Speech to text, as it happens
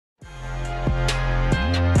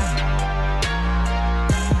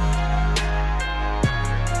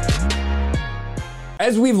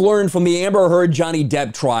As we've learned from the Amber Heard Johnny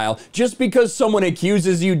Depp trial, just because someone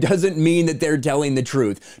accuses you doesn't mean that they're telling the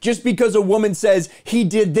truth. Just because a woman says he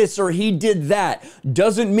did this or he did that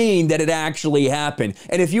doesn't mean that it actually happened.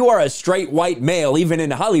 And if you are a straight white male, even in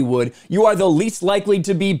Hollywood, you are the least likely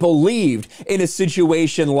to be believed in a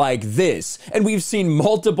situation like this. And we've seen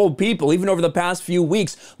multiple people, even over the past few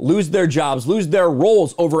weeks, lose their jobs, lose their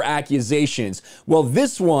roles over accusations. Well,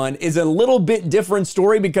 this one is a little bit different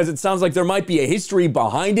story because it sounds like there might be a history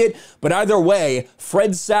behind it, but either way,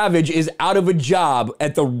 Fred Savage is out of a job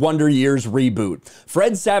at the Wonder Years reboot.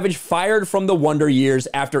 Fred Savage fired from the Wonder Years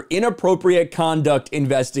after inappropriate conduct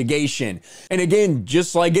investigation. And again,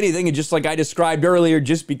 just like anything, and just like I described earlier,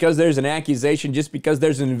 just because there's an accusation, just because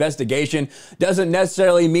there's an investigation, doesn't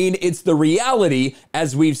necessarily mean it's the reality,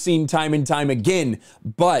 as we've seen time and time again.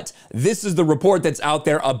 But this is the report that's out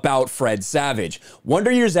there about Fred Savage.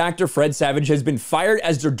 Wonder Years actor Fred Savage has been fired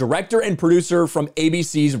as the director and producer from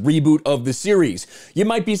ABC's reboot of the series. You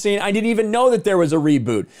might be saying, I didn't even know that there was a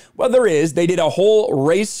reboot. Well, there is. They did a whole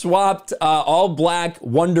race-swapped, all-black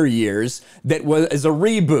Wonder Years that was a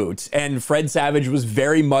reboot, and Fred Savage was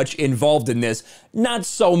very much involved in this. Not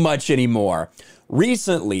so much anymore.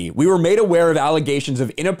 Recently, we were made aware of allegations of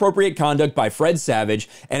inappropriate conduct by Fred Savage,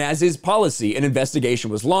 and as his policy, an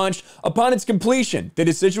investigation was launched. Upon its completion, the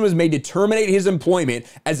decision was made to terminate his employment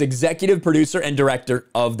as executive producer and director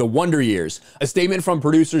of the Wonder Years. A statement from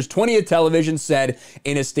producers 20th Television said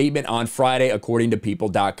in a statement on Friday, according to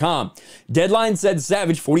People.com. Deadline said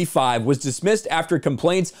Savage, 45, was dismissed after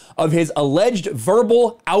complaints of his alleged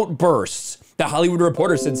verbal outbursts. The Hollywood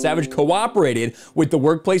Reporter said Savage cooperated with the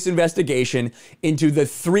workplace investigation into the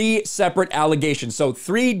 3 separate allegations. So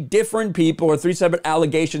 3 different people or 3 separate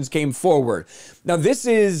allegations came forward. Now, this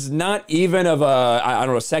is not even of a, I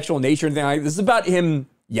don't know, sexual nature or anything like that. This is about him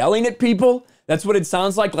yelling at people. That's what it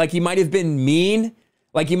sounds like he might have been mean.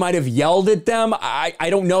 Like he might have yelled at them. I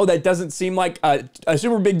don't know. That doesn't seem like a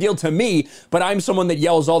super big deal to me, but I'm someone that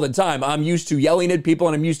yells all the time. I'm used to yelling at people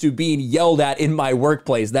and I'm used to being yelled at in my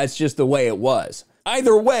workplace. That's just the way it was.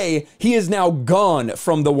 Either way, he is now gone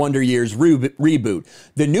from the Wonder Years reboot.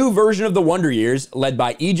 The new version of the Wonder Years, led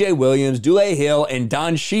by E.J. Williams, Dule Hill, and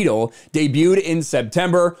Don Cheadle, debuted in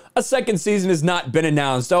September. A second season has not been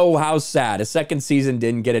announced. Oh, how sad. A second season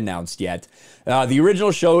didn't get announced yet. The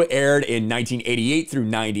original show aired in 1988 through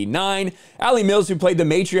 99. Allie Mills, who played the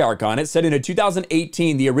matriarch on it, said in a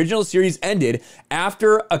 2018 the original series ended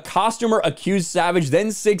after a costumer accused Savage,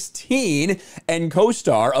 then 16, and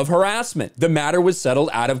co-star of harassment. The matter was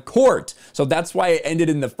settled out of court. So that's why it ended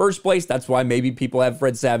in the first place. That's why maybe people have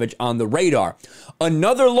Fred Savage on the radar.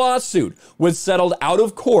 Another lawsuit was settled out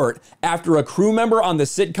of court after a crew member on the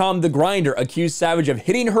sitcom The Grinder accused Savage of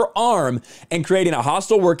hitting her arm and creating a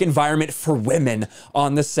hostile work environment for women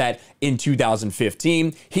on the set in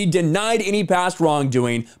 2015. He denied any past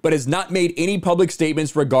wrongdoing, but has not made any public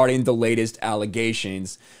statements regarding the latest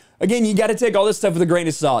allegations. Again, you got to take all this stuff with a grain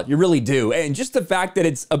of salt. You really do. And just the fact that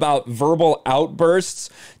it's about verbal outbursts,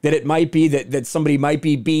 that it might be that somebody might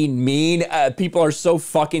be being mean. People are so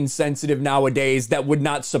fucking sensitive nowadays. That would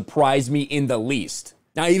not surprise me in the least.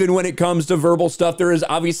 Now, even when it comes to verbal stuff, there is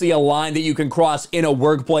obviously a line that you can cross in a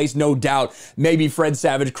workplace, no doubt. Maybe Fred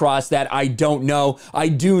Savage crossed that. I don't know. I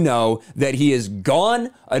do know that he is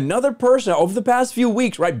gone. Another person over the past few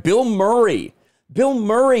weeks, right? Bill Murray. Bill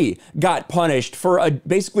Murray got punished for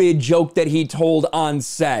basically a joke that he told on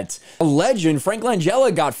set. A legend, Frank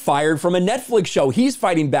Langella, got fired from a Netflix show. He's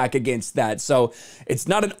fighting back against that. So it's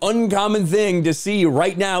not an uncommon thing to see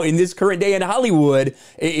right now in this current day in Hollywood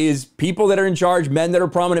is people that are in charge, men that are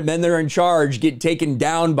prominent, men that are in charge get taken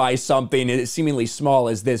down by something as seemingly small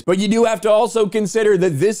as this. But you do have to also consider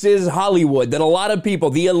that this is Hollywood, that a lot of people,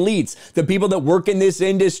 the elites, the people that work in this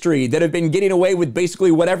industry that have been getting away with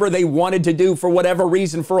basically whatever they wanted to do for whatever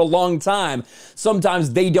reason for a long time,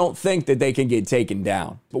 sometimes they don't think that they can get taken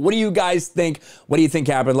down. But what do you guys think? What do you think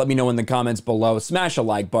happened? Let me know in the comments below. Smash a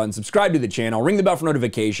like button, subscribe to the channel, ring the bell for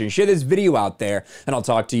notifications, share this video out there, and I'll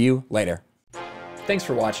talk to you later. Thanks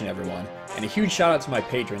for watching, everyone, and a huge shout out to my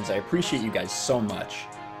patrons. I appreciate you guys so much.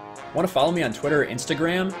 Want to follow me on Twitter or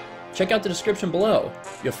Instagram? Check out the description below.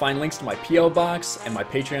 You'll find links to my P.O. box and my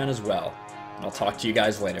Patreon as well. And I'll talk to you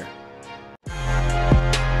guys later.